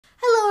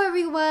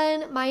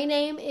everyone, my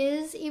name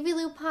is Evie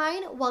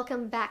Lupine.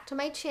 Welcome back to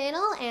my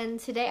channel, and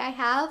today I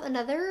have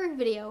another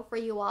video for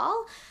you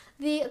all.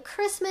 The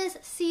Christmas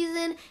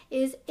season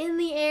is in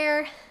the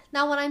air.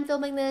 Not when I'm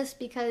filming this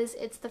because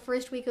it's the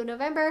first week of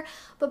November,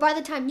 but by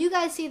the time you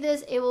guys see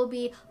this, it will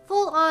be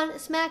full on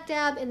smack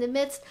dab in the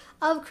midst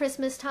of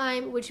Christmas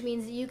time, which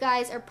means that you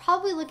guys are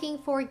probably looking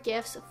for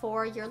gifts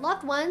for your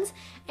loved ones.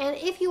 And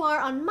if you are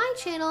on my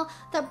channel,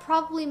 that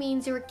probably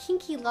means your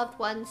kinky loved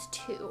ones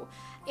too.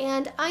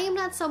 And I am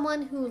not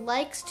someone who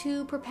likes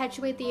to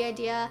perpetuate the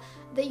idea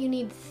that you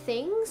need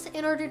things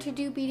in order to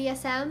do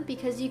BDSM,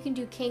 because you can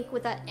do kink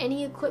without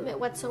any equipment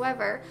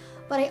whatsoever.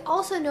 But I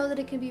also know that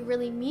it can be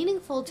really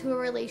meaningful to a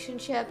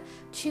relationship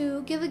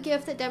to give a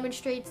gift that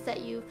demonstrates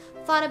that you've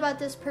thought about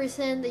this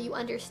person, that you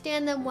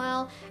understand them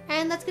well,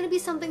 and that's going to be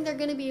something they're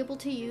going to be able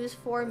to use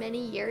for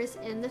many years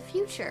in the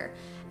future.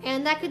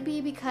 And that could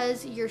be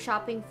because you're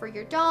shopping for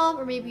your dom,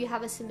 or maybe you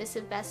have a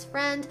submissive best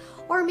friend,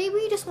 or maybe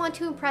you just want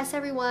to impress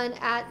everyone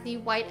at the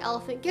White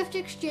Elephant gift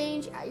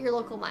exchange at your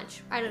local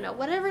lunch. I don't know,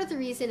 whatever the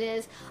reason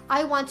is,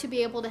 I want to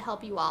be able to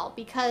help you all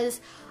because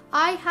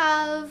I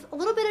have a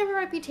little bit of a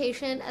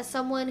reputation as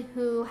someone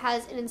who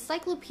has an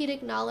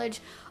encyclopedic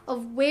knowledge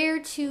of where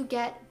to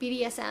get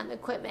BDSM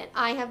equipment.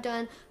 I have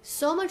done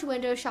so much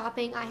window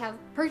shopping, I have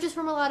purchased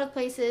from a lot of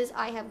places,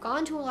 I have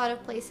gone to a lot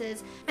of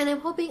places, and I'm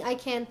hoping I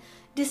can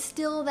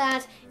distill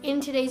that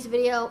in today's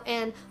video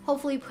and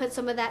hopefully put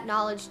some of that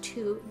knowledge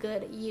to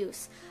good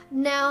use.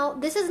 Now,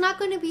 this is not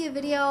going to be a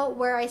video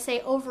where I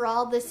say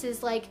overall this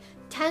is like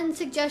 10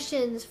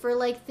 suggestions for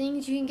like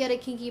things you can get a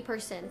kinky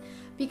person,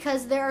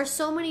 because there are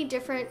so many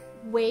different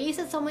ways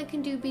that someone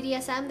can do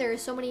BDSM, there are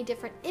so many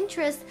different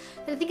interests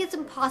that I think it's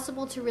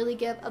impossible to really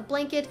give a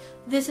blanket,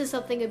 this is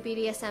something a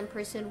BDSM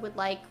person would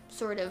like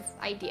sort of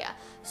idea.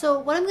 So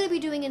what I'm going to be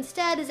doing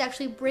instead is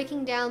actually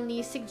breaking down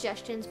these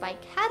suggestions by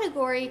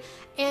category,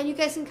 and you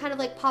guys can kind of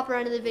like pop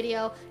around in the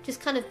video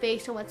just kind of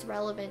based on what's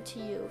relevant to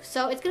you.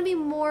 So it's going to be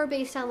more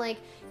based on like,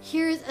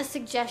 here's a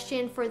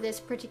suggestion for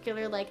this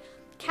particular like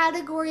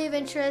category of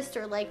interest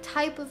or like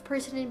type of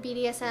person in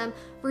BDSM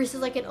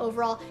versus like an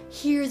overall,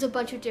 here's a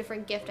bunch of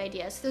different gift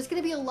ideas. So there's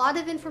going to be a lot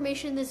of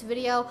information in this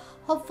video.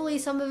 Hopefully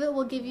some of it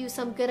will give you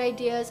some good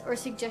ideas or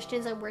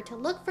suggestions on where to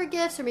look for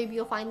gifts, or maybe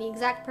you'll find the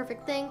exact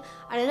perfect thing.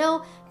 I don't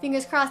know,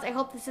 fingers crossed. I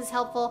hope this is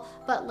helpful,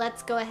 but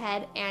let's go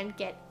ahead and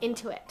get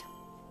into it.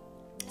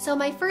 So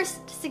my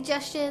first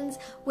suggestions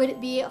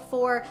would be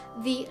for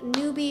the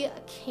newbie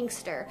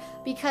kinkster,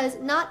 because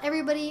not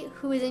everybody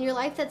who is in your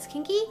life that's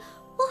kinky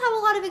will have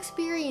a lot of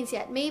experience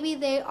yet. Maybe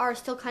they are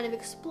still kind of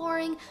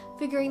exploring,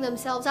 figuring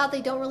themselves out.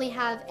 They don't really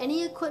have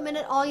any equipment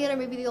at all yet, or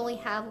maybe they only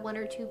have one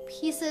or two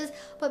pieces.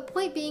 But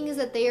point being is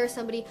that they are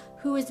somebody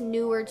who is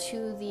newer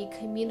to the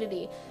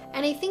community.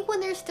 And I think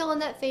when they're still in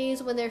that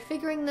phase, when they're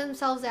figuring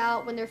themselves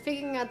out, when they're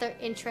figuring out their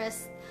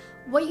interests,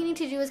 what you need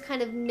to do is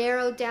kind of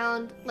narrow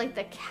down like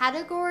the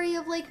category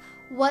of like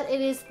what it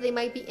is they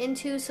might be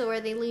into. So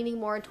are they leaning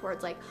more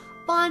towards like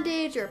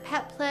bondage or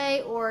pet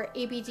play or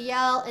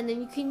ABDL, and then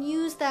you can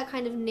use that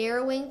kind of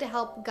narrowing to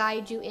help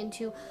guide you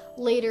into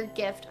later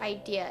gift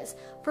ideas.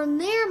 From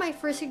there, my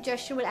first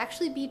suggestion would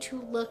actually be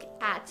to look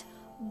at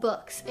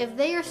books. If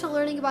they are still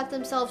learning about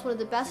themselves, one of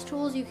the best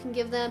tools you can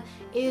give them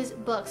is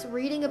books.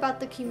 Reading about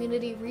the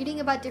community, reading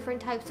about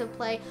different types of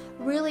play,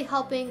 really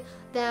helping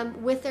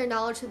them with their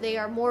knowledge so they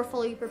are more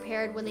fully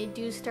prepared when they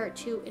do start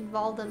to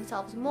involve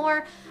themselves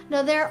more.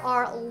 Now, there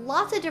are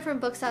lots of different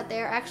books out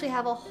there. I actually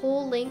have a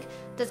whole link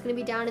that's going to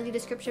be down in the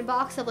description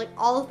box of like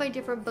all of my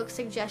different book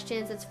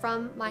suggestions. It's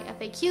from my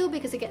FAQ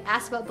because I get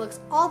asked about books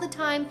all the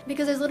time,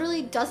 because there's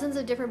literally dozens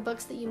of different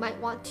books that you might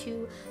want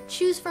to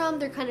choose from.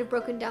 They're kind of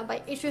broken down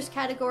by interest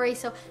category.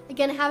 So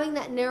again, having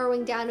that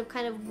narrowing down of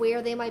kind of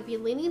where they might be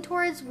leaning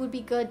towards would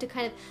be good to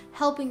kind of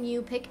helping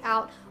you pick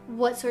out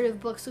what sort of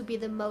books would be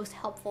the most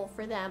helpful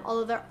for them,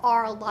 although there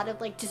are a lot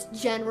of like just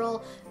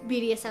general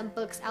BDSM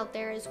books out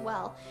there as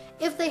well.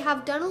 If they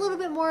have done a little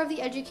bit more of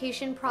the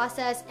education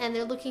process and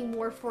they're looking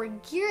more for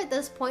gear at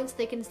this point so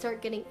they can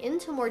start getting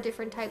into more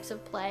different types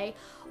of play,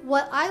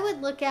 what I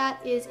would look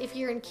at is, if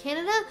you're in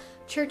Canada,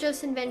 Church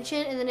of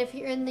Invention, and then if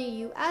you're in the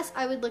US,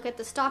 I would look at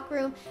the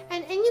Stockroom,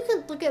 and you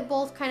can look at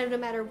both kind of no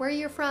matter where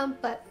you're from,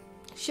 but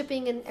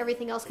shipping and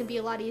everything else can be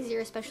a lot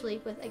easier,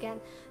 especially with, again,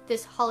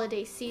 this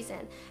holiday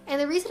season. And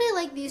the reason I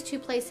like these two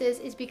places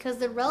is because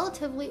they're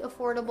relatively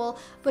affordable,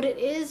 but it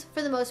is,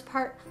 for the most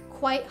part,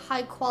 quite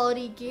high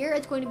quality gear.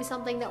 It's going to be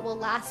something that will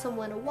last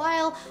someone a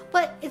while,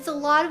 but it's a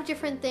lot of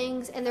different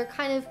things, and they're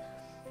kind of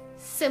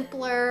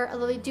simpler,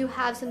 although they do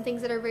have some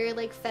things that are very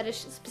like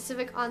fetish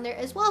specific on there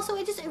as well. So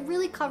it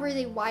really covers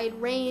a wide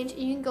range.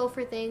 You can go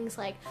for things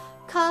like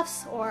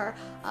cuffs or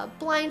a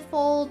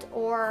blindfold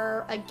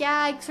or a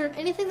gag, sort of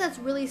anything that's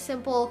really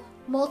simple,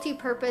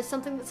 multi-purpose,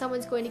 something that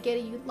someone's going to get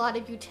a lot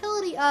of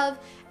utility of,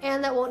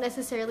 and that won't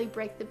necessarily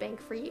break the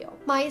bank for you.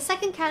 My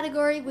second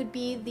category would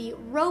be the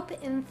rope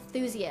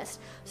enthusiast.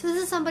 So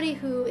this is somebody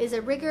who is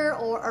a rigger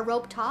or a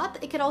rope top.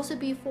 It could also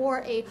be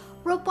for a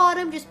rope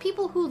bottom, just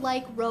people who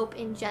like rope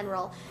in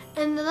general.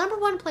 And the number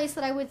one place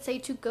that I would say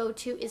to go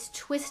to is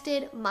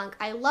Twisted Monk.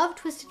 I love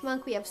Twisted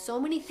Monk. We have so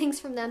many things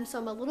from them, so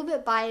I'm a little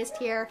bit biased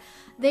here.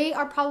 They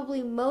are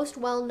probably most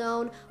well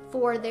known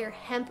for their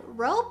hemp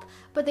rope,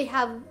 but they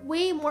have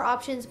way more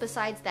options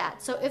besides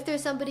that. So if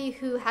there's somebody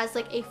who has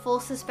like a full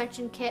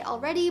suspension kit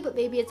already, but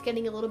maybe it's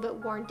getting a little bit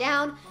worn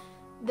down,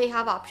 they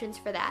have options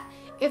for that.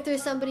 If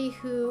there's somebody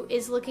who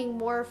is looking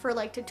more for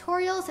like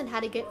tutorials and how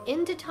to get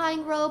into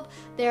tying rope,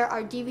 there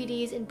are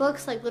DVDs and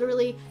books. Like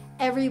literally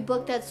every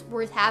book that's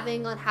worth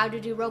having on how to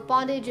do rope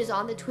bondage is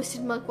on the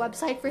Twisted Monk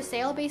website for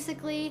sale,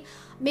 basically.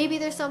 Maybe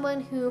there's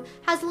someone who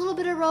has a little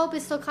bit of rope,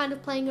 is still kind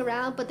of playing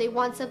around, but they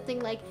want something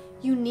like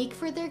unique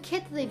for their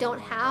kit that they don't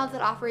have,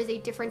 that offers a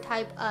different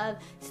type of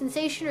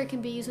sensation or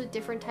can be used with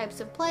different types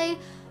of play.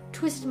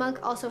 Twisted Monk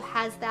also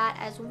has that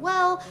as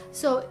well,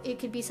 so it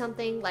could be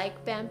something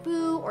like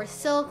bamboo or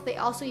silk. They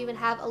also even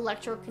have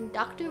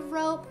electroconductive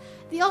rope.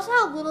 They also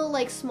have little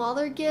like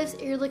smaller gifts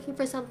if you're looking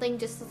for something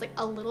just as like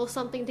a little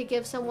something to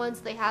give someone.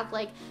 So they have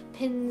like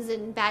pins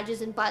and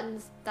badges and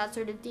buttons, that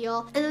sort of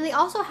deal. And then they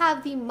also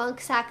have the monk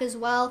sack as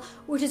well,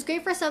 which is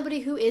great for somebody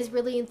who is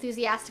really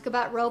enthusiastic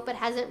about rope but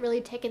hasn't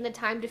really taken the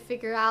time to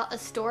figure out a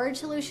storage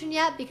solution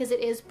yet, because it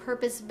is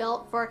purpose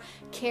built for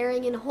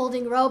carrying and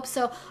holding rope.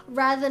 So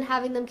rather than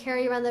having them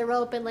carry around their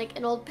rope in like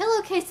an old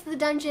pillowcase to the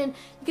dungeon,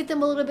 you get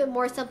them a little bit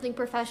more something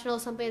professional,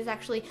 something that's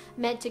actually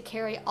meant to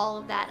carry all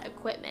of that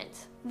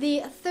equipment.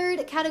 The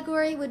third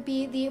category would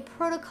be the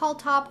protocol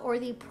top or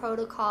the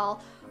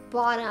protocol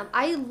bottom.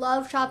 I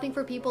love shopping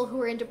for people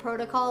who are into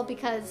protocol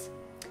because,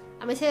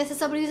 I'm gonna say this as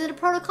somebody who's into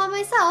protocol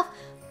myself,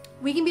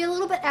 we can be a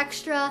little bit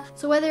extra.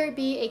 So whether it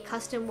be a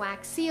custom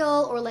wax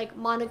seal or like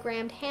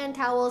monogrammed hand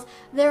towels,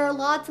 there are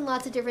lots and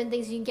lots of different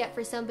things you can get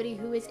for somebody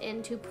who is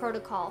into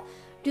protocol.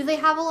 Do they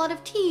have a lot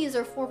of teas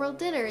or formal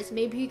dinners?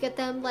 Maybe you get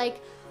them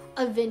like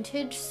a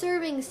vintage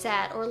serving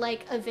set or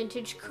like a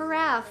vintage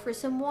carafe for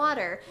some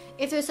water.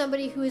 If there's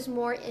somebody who is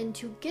more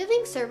into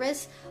giving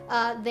service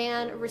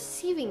than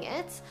receiving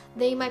it,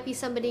 they might be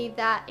somebody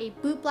that a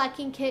boot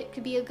blacking kit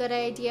could be a good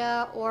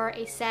idea, or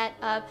a set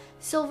of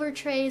silver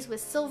trays with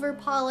silver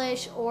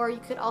polish, or you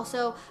could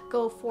also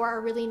go for a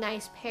really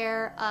nice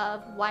pair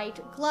of white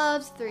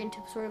gloves. They're into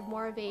sort of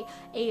more of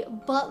a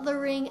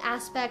butlering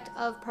aspect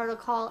of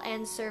protocol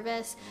and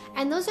service,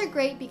 and those are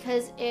great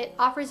because it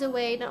offers a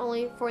way not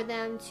only for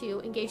them to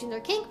engage in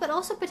their kink, but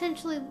also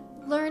potentially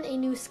learn a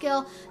new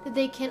skill that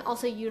they can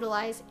also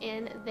utilize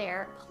in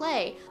their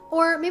play.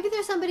 Or maybe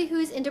there's somebody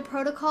who's into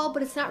protocol,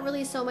 but it's not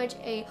really so much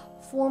a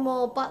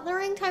formal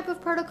butlering type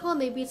of protocol.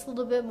 Maybe it's a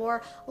little bit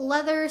more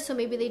leather, so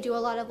maybe they do a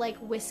lot of like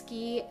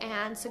whiskey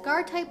and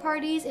cigar type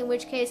parties, in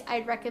which case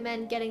I'd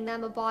recommend getting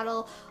them a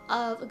bottle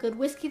of a good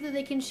whiskey that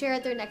they can share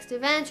at their next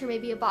event, or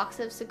maybe a box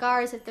of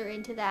cigars if they're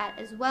into that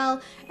as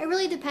well. It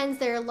really depends.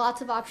 There are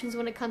lots of options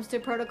when it comes to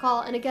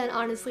protocol, and again,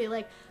 honestly,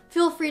 like,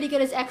 feel free to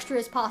get as extra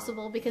as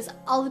possible, because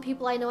all the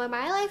people I know in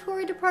my life who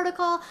are into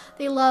protocol,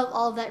 they love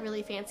all of that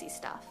really fancy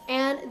stuff.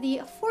 And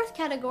the fourth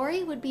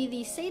category would be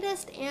the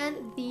sadist and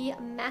the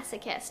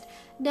masochist.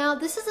 Now,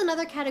 this is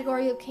another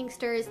category of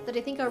kinksters that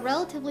I think are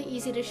relatively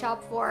easy to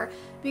shop for,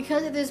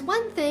 because if there's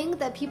one thing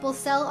that people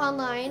sell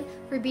online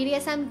for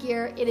BDSM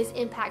gear, it is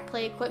impact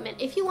play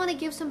equipment. If you want to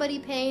give somebody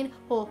pain,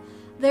 well,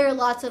 there are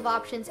lots of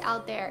options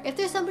out there. If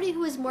there's somebody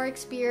who is more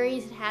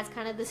experienced and has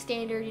kind of the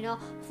standard, you know,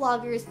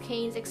 floggers,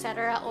 canes,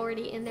 etc.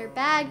 already in their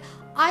bag,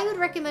 I would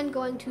recommend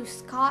going to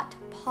Scott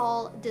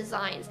Paul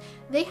Designs.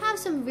 They have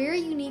some very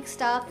unique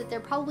stuff that they're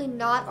probably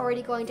not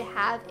already going to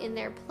have in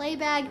their play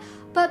bag,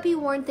 but be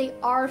warned, they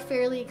are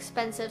fairly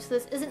expensive, so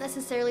this isn't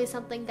necessarily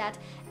something that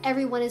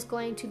everyone is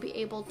going to be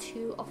able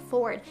to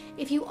afford.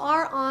 If you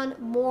are on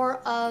more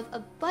of a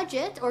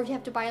budget, or if you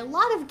have to buy a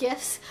lot of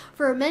gifts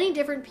for many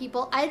different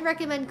people, I'd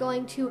recommend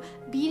going to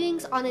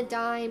Beatings on a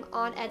Dime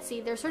on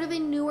Etsy. They're sort of a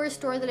newer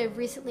store that I've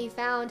recently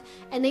found,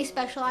 and they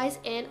specialize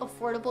in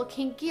affordable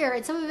kink gear,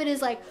 and some of it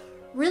is like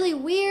really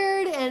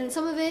weird and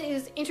some of it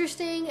is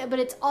interesting, but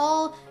it's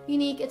all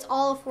unique, it's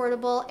all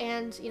affordable,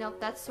 and you know,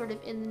 that's sort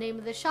of in the name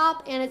of the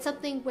shop, and it's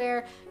something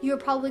where you're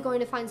probably going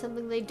to find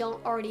something they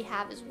don't already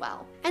have as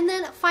well. And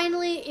then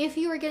finally, if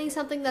you are getting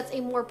something that's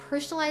a more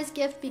personalized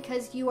gift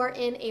because you are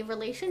in a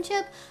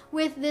relationship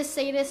with this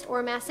sadist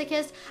or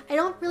masochist, I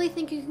don't really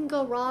think you can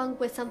go wrong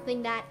with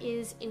something that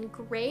is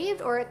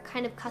engraved or a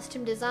kind of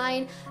custom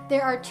design.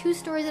 There are two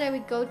stores that I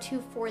would go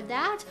to for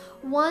that.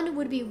 One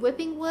would be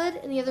Whipping Wood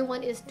and the other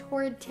one is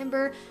Torrid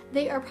Timber.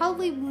 They are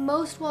probably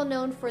most well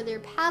known for their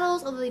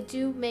paddles, although they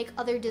do make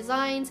other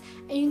designs,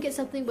 and you can get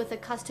something with a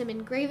custom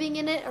engraving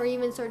in it, or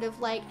even sort of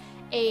like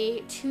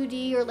a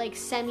 2D or like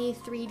semi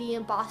 3D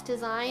embossed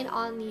design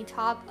on the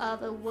top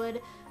of a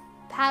wood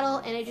paddle,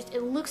 and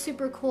it looks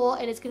super cool,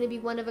 and it's going to be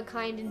one of a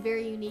kind and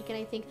very unique, and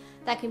I think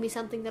that can be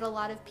something that a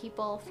lot of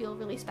people feel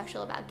really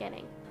special about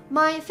getting.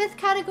 My fifth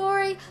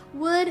category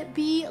would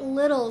be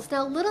littles.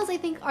 Now littles I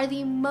think are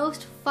the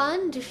most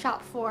fun to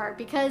shop for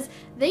because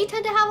they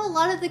tend to have a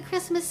lot of the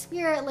Christmas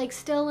spirit like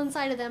still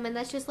inside of them, and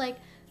that's just like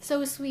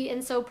so sweet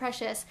and so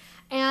precious.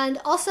 And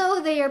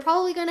also they are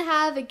probably going to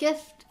have a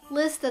gift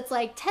list that's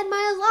like 10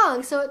 miles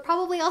long, so it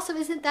probably also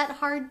isn't that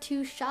hard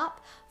to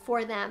shop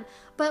for them.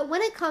 But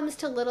when it comes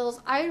to littles,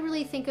 I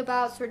really think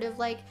about sort of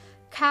like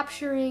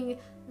capturing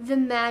the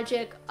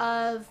magic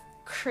of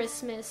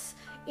Christmas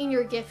in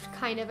your gift,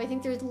 kind of. I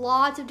think there's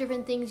lots of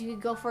different things you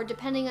could go for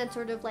depending on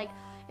sort of like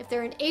if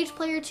they're an age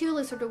player too,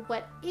 like sort of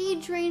what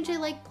age range they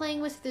like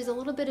playing with. There's a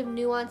little bit of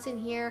nuance in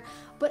here,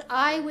 but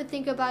I would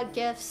think about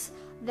gifts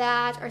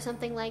that are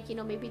something like, you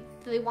know, maybe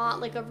they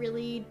want like a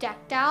really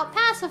decked out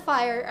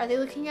pacifier. Are they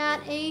looking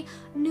at a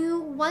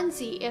new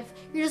onesie? If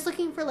you're just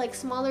looking for like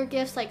smaller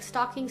gifts like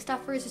stocking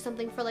stuffers or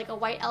something for like a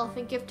white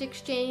elephant gift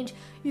exchange,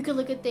 you could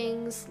look at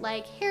things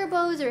like hair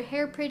bows or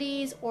hair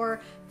pretties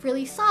or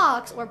frilly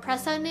socks or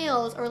press on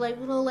nails or like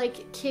little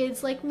like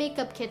kids like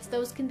makeup kits.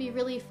 Those can be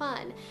really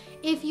fun.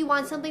 If you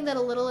want something that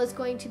a little is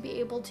going to be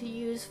able to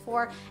use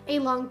for a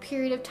long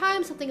period of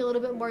time, something a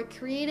little bit more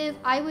creative,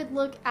 I would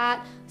look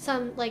at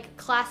some like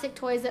classic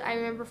toys that I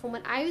remember from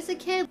when I was a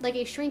kid, like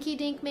a Shrinky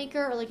Dink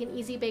maker or like an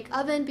Easy Bake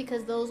Oven,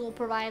 because those will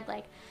provide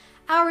like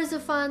hours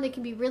of fun. They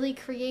can be really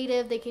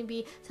creative. They can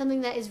be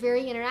something that is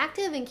very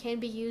interactive and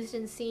can be used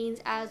in scenes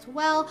as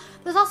well.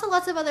 There's also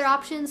lots of other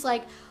options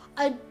like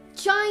a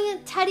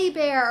giant teddy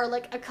bear or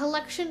like a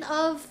collection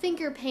of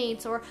finger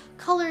paints or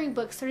coloring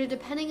books, sort of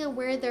depending on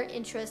where their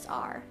interests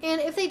are.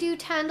 And if they do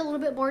tend a little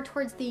bit more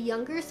towards the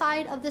younger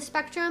side of the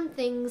spectrum,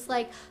 things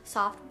like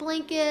soft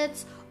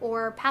blankets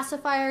or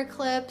pacifier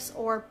clips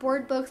or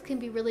board books can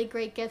be really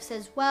great gifts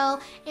as well.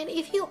 And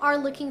if you are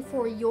looking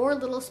for your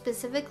little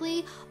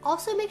specifically,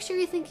 also make sure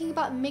you're thinking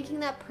about making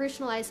that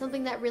personalized,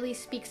 something that really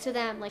speaks to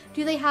them. Like,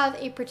 do they have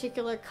a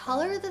particular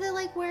color that they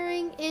like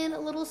wearing in a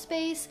little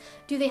space?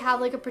 Do they have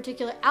like a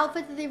particular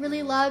outfit that they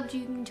really loved?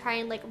 You can try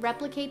and like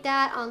replicate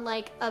that on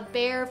like a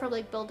bear from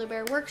like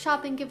Build-A-Bear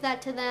Workshop and give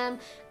that to them.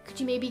 Could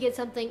you maybe get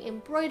something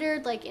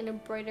embroidered, like an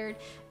embroidered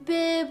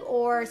bib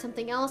or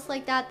something else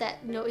like that that,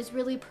 you know, is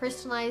really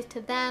personalized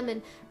to them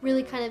and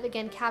really kind of,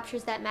 again,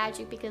 captures that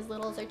magic, because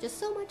littles are just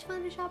so much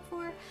fun to shop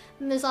for.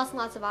 And there's also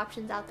lots of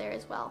options out there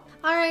as well.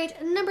 All right,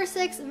 number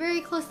 6,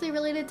 very closely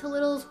related to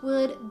littles,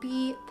 would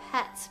be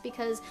pets,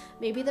 because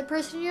maybe the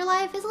person in your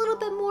life is a little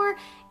bit more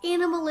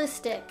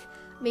animalistic.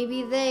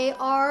 Maybe they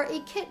are a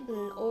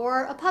kitten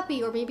or a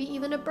puppy or maybe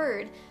even a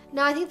bird.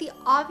 Now I think the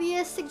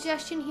obvious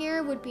suggestion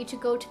here would be to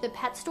go to the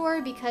pet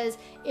store, because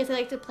if they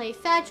like to play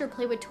fetch or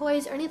play with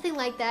toys or anything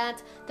like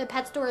that, the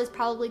pet store is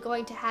probably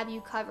going to have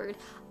you covered.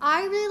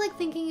 I really like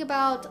thinking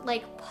about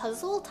like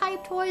puzzle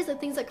type toys,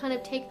 like things that kind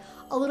of take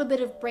a little bit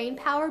of brain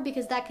power,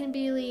 because that can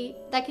be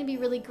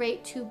really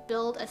great to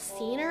build a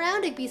scene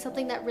around. It'd be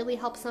something that really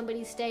helps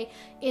somebody stay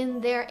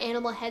in their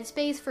animal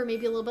headspace for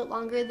maybe a little bit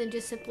longer than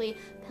just simply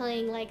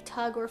playing like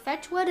tug or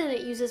fetch would, and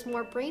it uses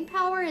more brain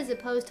power as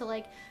opposed to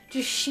like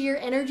just sheer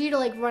energy to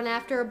like run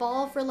after a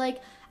ball for like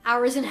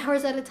hours and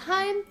hours at a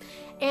time.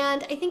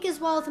 And I think as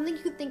well, something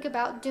you could think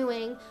about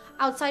doing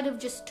outside of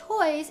just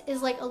toys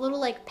is like a little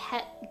like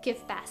pet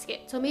gift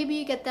basket. So maybe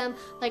you get them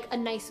like a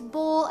nice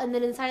bowl, and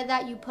then inside of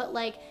that you put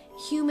like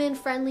human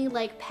friendly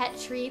like pet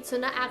treats, so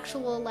not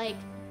actual like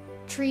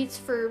treats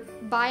for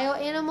bio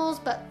animals,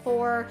 but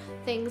for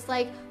things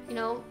like, you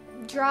know,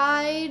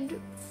 dried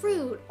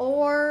fruit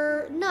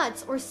or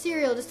nuts or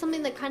cereal, just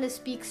something that kind of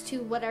speaks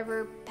to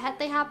whatever pet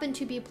they happen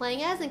to be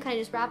playing as, and kind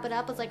of just wrap it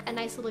up as like a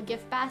nice little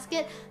gift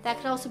basket. That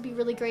could also be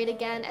really great,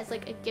 again, as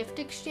like a gift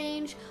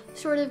exchange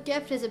sort of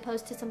gift, as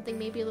opposed to something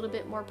maybe a little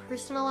bit more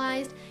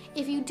personalized.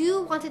 If you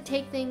do want to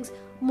take things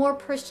more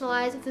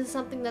personalized, if this is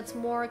something that's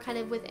more kind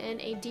of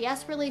within a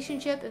DS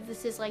relationship, if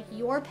this is like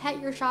your pet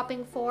you're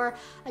shopping for,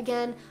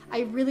 again,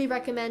 I really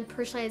recommend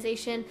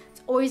personalization.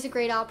 It's always a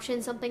great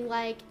option, something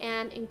like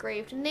an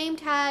engraved name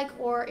tag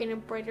or an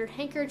embroidered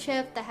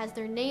handkerchief that has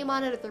their name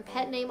on it or their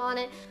pet name on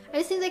it. I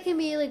just think that can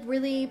be like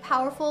really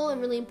powerful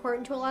and really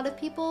important to a lot of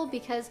people,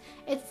 because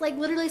it's like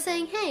literally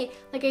saying, hey,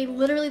 like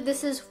literally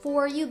this is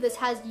for you, this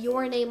has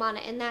your name on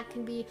it, and that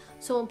can be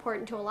so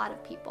important to a lot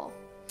of people.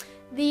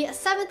 The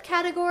 7th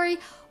category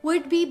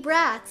would be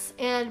brats,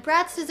 and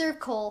brats deserve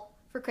coal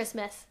for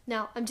Christmas.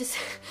 No, I'm just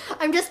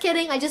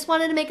kidding. I just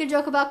wanted to make a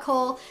joke about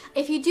coal.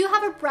 If you do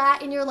have a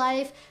brat in your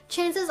life,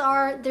 chances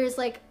are there's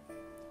like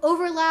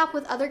overlap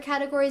with other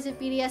categories of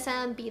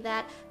BDSM, be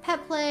that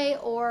pet play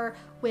or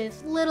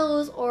with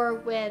littles or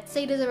with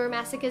sadism or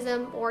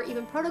masochism or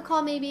even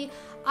protocol maybe.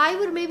 I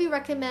would maybe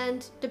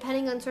recommend,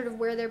 depending on sort of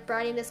where their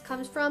brattiness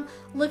comes from,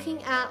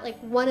 looking at like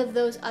one of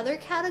those other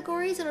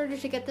categories in order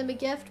to get them a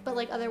gift, but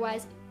like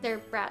otherwise they're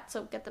brats,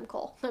 so get them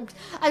coal.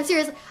 I'm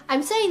serious.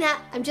 I'm saying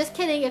that. I'm just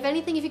kidding. If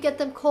anything, if you get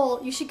them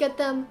coal, you should get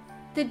them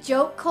the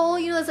joke coal,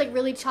 you know, it's like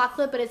really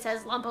chocolate, but it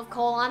says lump of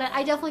coal on it.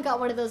 I definitely got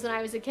one of those when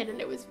I was a kid and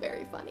it was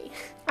very funny.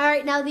 All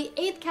right, now the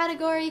 8th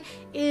category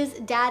is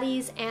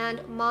daddies and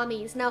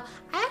mommies. Now,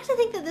 I actually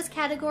think that this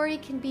category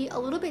can be a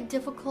little bit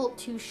difficult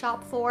to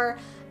shop for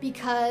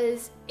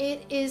because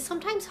it is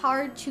sometimes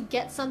hard to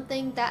get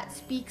something that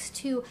speaks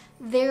to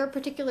their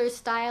particular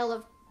style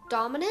of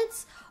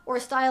dominance or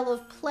style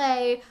of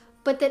play,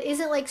 but that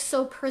isn't like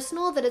so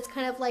personal that it's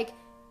kind of like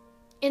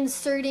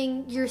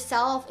inserting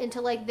yourself into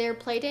like their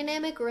play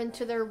dynamic or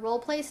into their role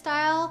play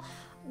style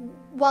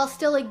while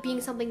still like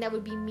being something that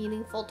would be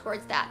meaningful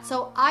towards that.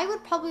 So I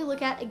would probably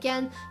look at,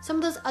 again, some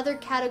of those other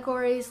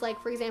categories, like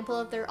for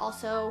example, if they're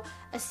also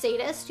a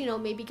sadist, you know,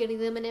 maybe getting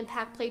them an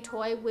impact play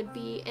toy would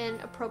be an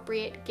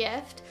appropriate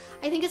gift.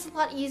 I think it's a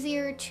lot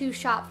easier to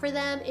shop for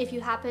them if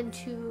you happen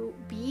to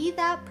be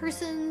that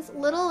person's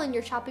little and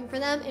you're shopping for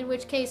them, in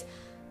which case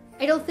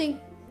I don't think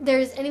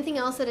there's anything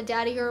else that a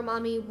daddy or a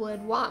mommy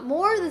would want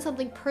more than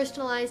something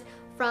personalized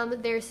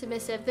from their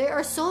submissive. There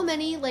are so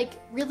many like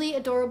really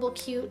adorable,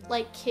 cute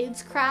like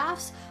kids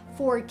crafts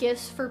for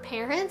gifts for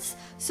parents.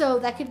 So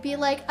that could be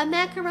like a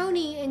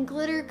macaroni and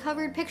glitter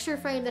covered picture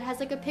frame that has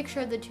like a picture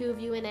of the two of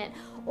you in it.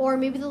 Or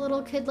maybe the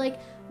little kid like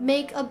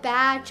make a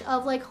batch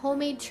of like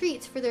homemade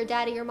treats for their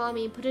daddy or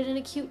mommy and put it in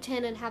a cute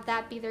tin and have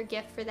that be their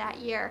gift for that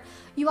year.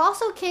 You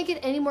also can't get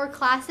any more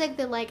classic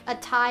than like a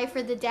tie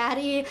for the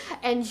daddy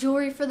and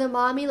jewelry for the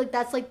mommy. Like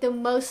that's like the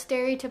most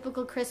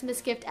stereotypical Christmas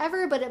gift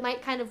ever, but it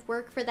might kind of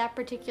work for that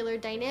particular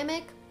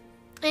dynamic.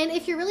 And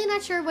if you're really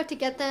not sure what to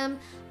get them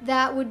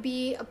that would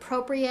be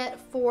appropriate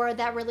for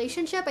that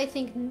relationship, I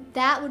think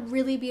that would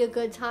really be a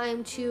good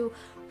time to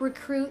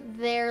recruit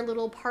their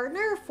little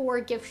partner for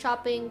gift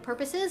shopping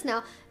purposes.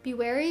 Now, be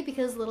wary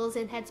because littles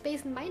in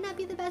headspace might not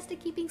be the best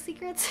at keeping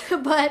secrets,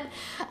 but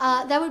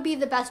that would be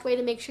the best way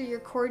to make sure you're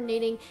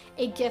coordinating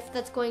a gift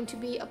that's going to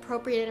be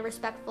appropriate and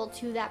respectful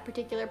to that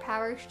particular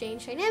power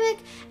exchange dynamic,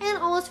 and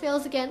almost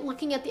fails again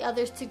looking at the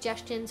other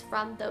suggestions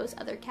from those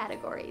other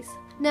categories.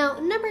 Now,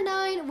 number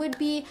 9 would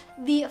be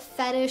the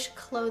fetish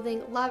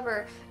clothing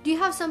lover. Do you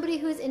have somebody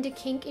who's into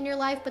kink in your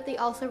life, but they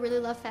also really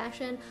love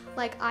fashion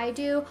like I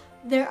do?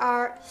 There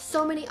are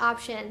so many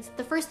options.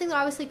 The first thing that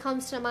obviously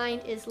comes to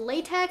mind is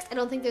latex. I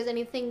don't think there's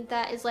anything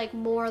that is like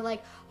more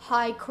like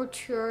high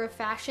couture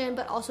fashion,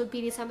 but also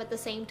BDSM at the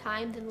same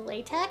time than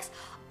latex.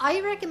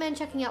 I recommend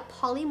checking out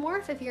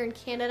Polymorph if you're in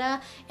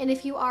Canada, and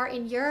if you are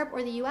in Europe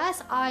or the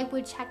US, I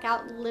would check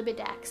out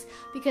Libidex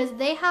because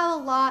they have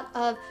a lot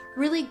of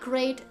really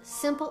great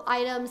simple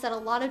items that a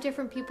lot of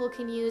different people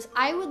can use.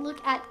 I would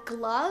look at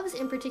gloves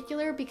in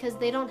particular because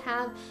they don't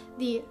have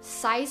the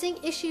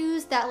sizing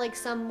issues that like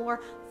some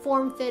more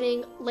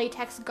form-fitting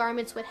latex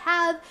garments would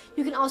have.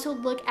 You can also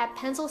look at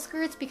pencil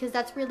skirts because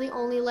that's really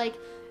only like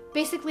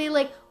basically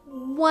like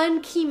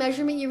one key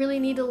measurement you really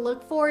need to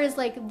look for is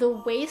like the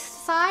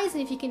waist size,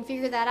 and if you can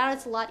figure that out,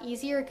 it's a lot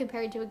easier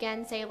compared to,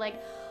 again, say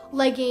like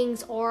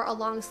leggings or a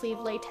long sleeve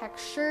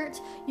latex shirt.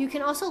 You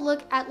can also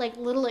look at like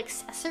little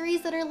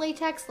accessories that are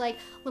latex, like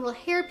little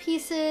hair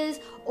pieces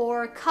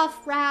or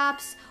cuff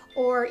wraps,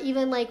 or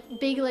even like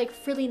big like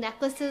frilly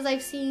necklaces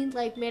I've seen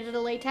like made out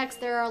of latex.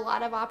 There are a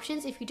lot of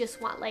options if you just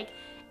want like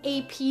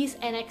a piece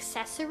and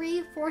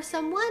accessory for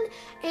someone.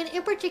 And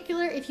in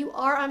particular, if you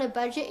are on a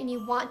budget and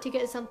you want to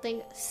get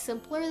something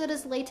simpler that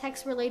is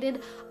latex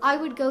related, I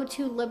would go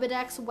to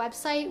Libidex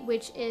website,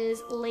 which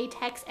is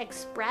Latex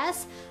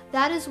Express.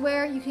 That is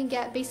where you can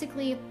get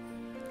basically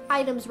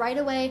items right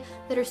away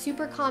that are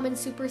super common,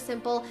 super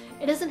simple.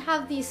 It doesn't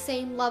have the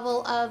same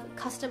level of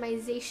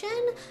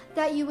customization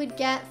that you would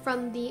get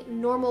from the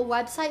normal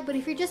website, but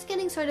if you're just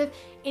getting sort of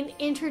an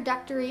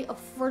introductory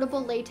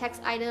affordable latex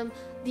item,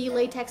 the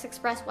Latex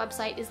Express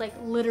website is like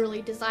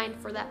literally designed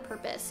for that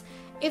purpose.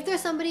 If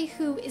there's somebody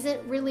who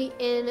isn't really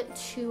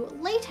into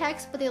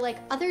latex, but they like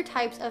other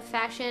types of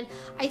fashion,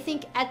 I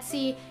think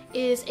Etsy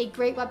is a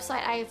great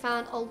website. I have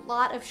found a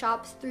lot of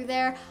shops through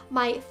there.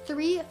 My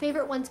 3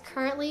 favorite ones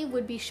currently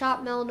would be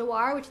Shop Mel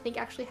Noir, which I think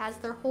actually has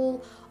their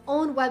whole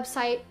own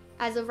website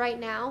as of right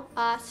now.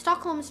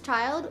 Stockholm's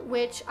Child,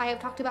 which I have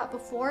talked about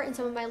before in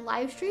some of my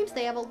live streams.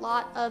 They have a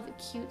lot of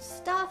cute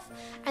stuff.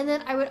 And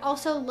then I would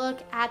also look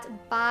at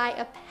Buy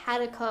a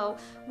Patico,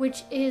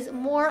 which is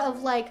more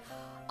of like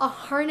a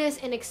harness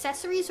and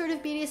accessory sort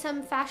of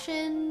BDSM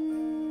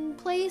fashion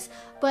place,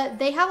 but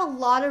they have a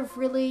lot of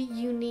really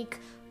unique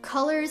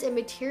colors and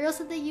materials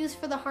that they use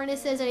for the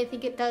harnesses, and I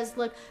think it does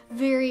look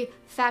very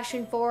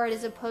fashion forward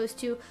as opposed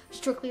to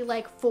strictly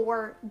like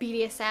for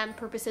BDSM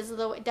purposes,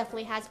 although it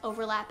definitely has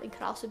overlap and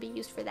could also be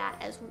used for that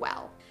as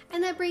well.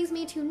 And that brings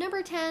me to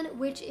number 10,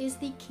 which is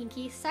the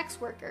kinky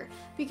sex worker,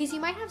 because you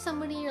might have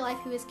somebody in your life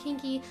who is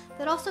kinky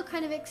that also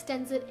kind of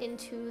extends it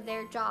into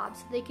their job.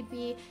 So they could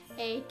be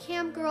a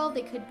cam girl,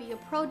 they could be a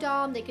pro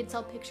dom, they could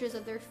sell pictures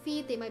of their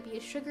feet, they might be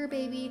a sugar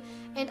baby,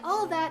 and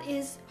all of that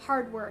is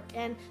hard work,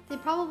 and they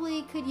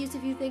probably could could use a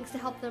few things to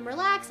help them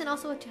relax and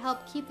also to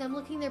help keep them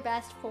looking their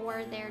best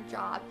for their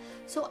job.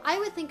 So I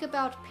would think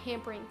about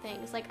pampering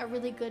things like a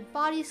really good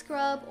body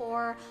scrub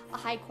or a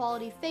high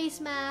quality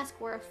face mask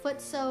or a foot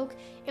soak.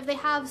 If they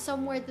have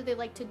somewhere that they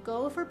like to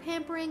go for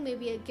pampering,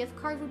 maybe a gift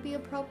card would be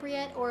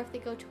appropriate, or if they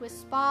go to a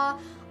spa,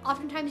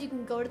 oftentimes you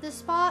can go to the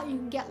spa and you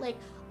can get like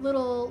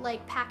little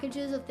like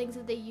packages of things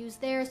that they use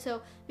there.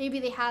 So maybe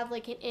they have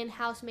like an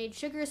in-house made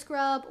sugar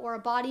scrub or a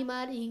body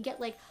mud, and you can get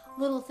like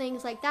little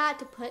things like that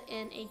to put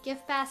in a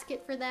gift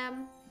basket for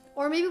them.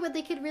 Or maybe what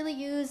they could really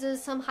use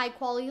is some high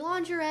quality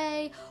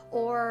lingerie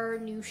or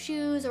new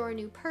shoes or a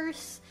new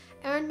purse.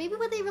 And maybe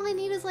what they really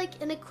need is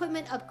like an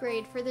equipment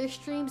upgrade for their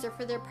streams or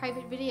for their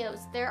private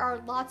videos. There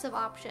are lots of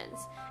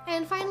options.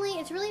 And finally,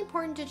 it's really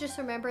important to just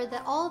remember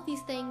that all of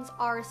these things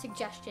are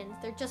suggestions.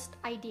 They're just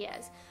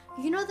ideas.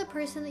 You know the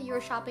person that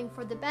you're shopping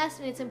for the best,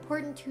 and it's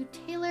important to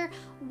tailor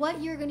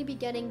what you're going to be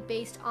getting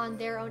based on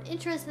their own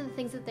interests and the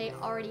things that they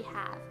already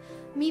have.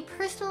 Me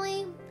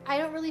personally, I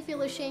don't really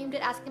feel ashamed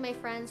at asking my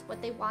friends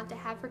what they want to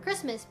have for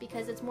Christmas,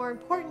 because it's more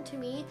important to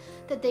me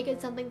that they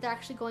get something they're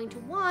actually going to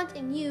want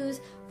and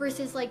use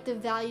versus like the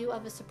value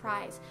of a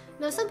surprise.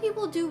 Now, some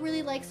people do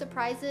really like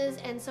surprises,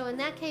 and so in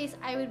that case,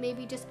 I would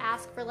maybe just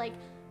ask for like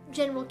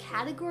general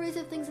categories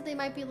of things that they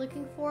might be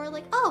looking for,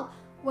 like, oh,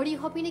 what are you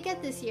hoping to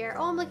get this year?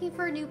 Oh, I'm looking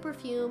for a new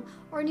perfume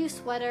or a new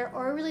sweater,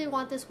 or I really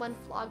want this one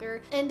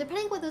flogger. And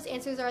depending on what those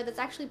answers are, that's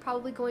actually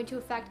probably going to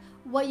affect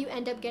what you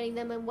end up getting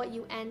them and what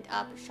you end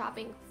up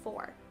shopping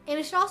for. And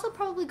it should also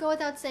probably go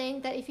without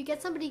saying that if you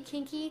get somebody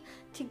kinky,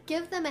 to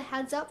give them a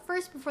heads up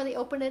first before they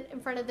open it in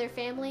front of their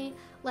family.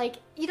 Like,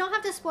 you don't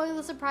have to spoil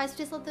the surprise,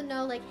 just let them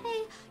know, like,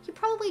 hey, you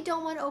probably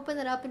don't want to open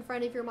it up in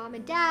front of your mom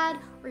and dad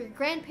or your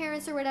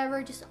grandparents or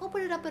whatever. Just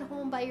open it up at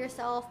home by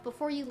yourself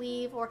before you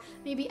leave, or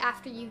maybe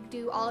after you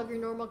do all of your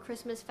normal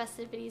Christmas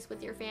festivities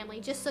with your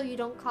family, just so you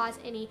don't cause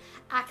any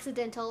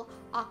accidental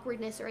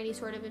awkwardness or any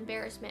sort of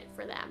embarrassment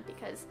for them,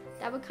 because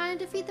that would kind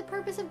of defeat the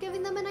purpose of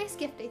giving them a nice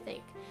gift, I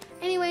think.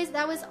 Anyways,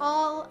 that was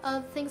all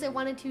of the things I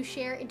wanted to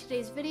share in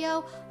today's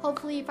video.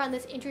 Hopefully you found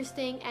this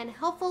interesting and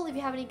helpful. If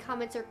you have any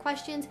comments or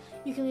questions,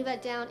 you can leave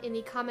that down in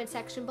the comment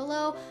section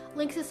below.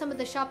 Links to some of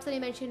the shops that I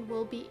mentioned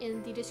will be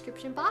in the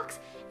description box.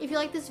 If you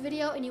like this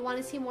video and you want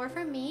to see more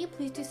from me,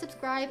 please do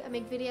subscribe. I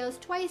make videos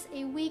twice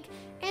a week.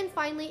 And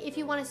finally, if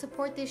you want to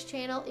support this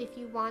channel, if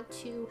you want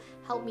to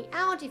help me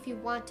out, if you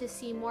want to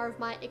see more of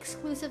my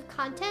exclusive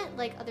content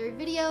like other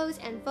videos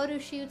and photo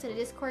shoots and a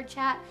Discord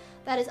chat,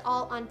 that is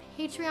all on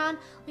Patreon.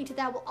 Link to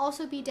that will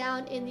also be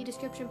down in the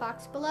description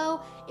box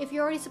below. If you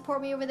already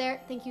support me over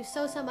there, thank you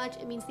so much.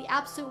 It means the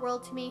absolute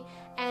world to me.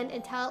 And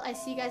until I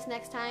see you guys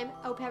next time,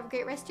 I hope you have a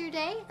great rest of your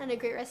day and a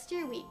great rest of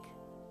your week.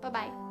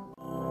 Bye-bye.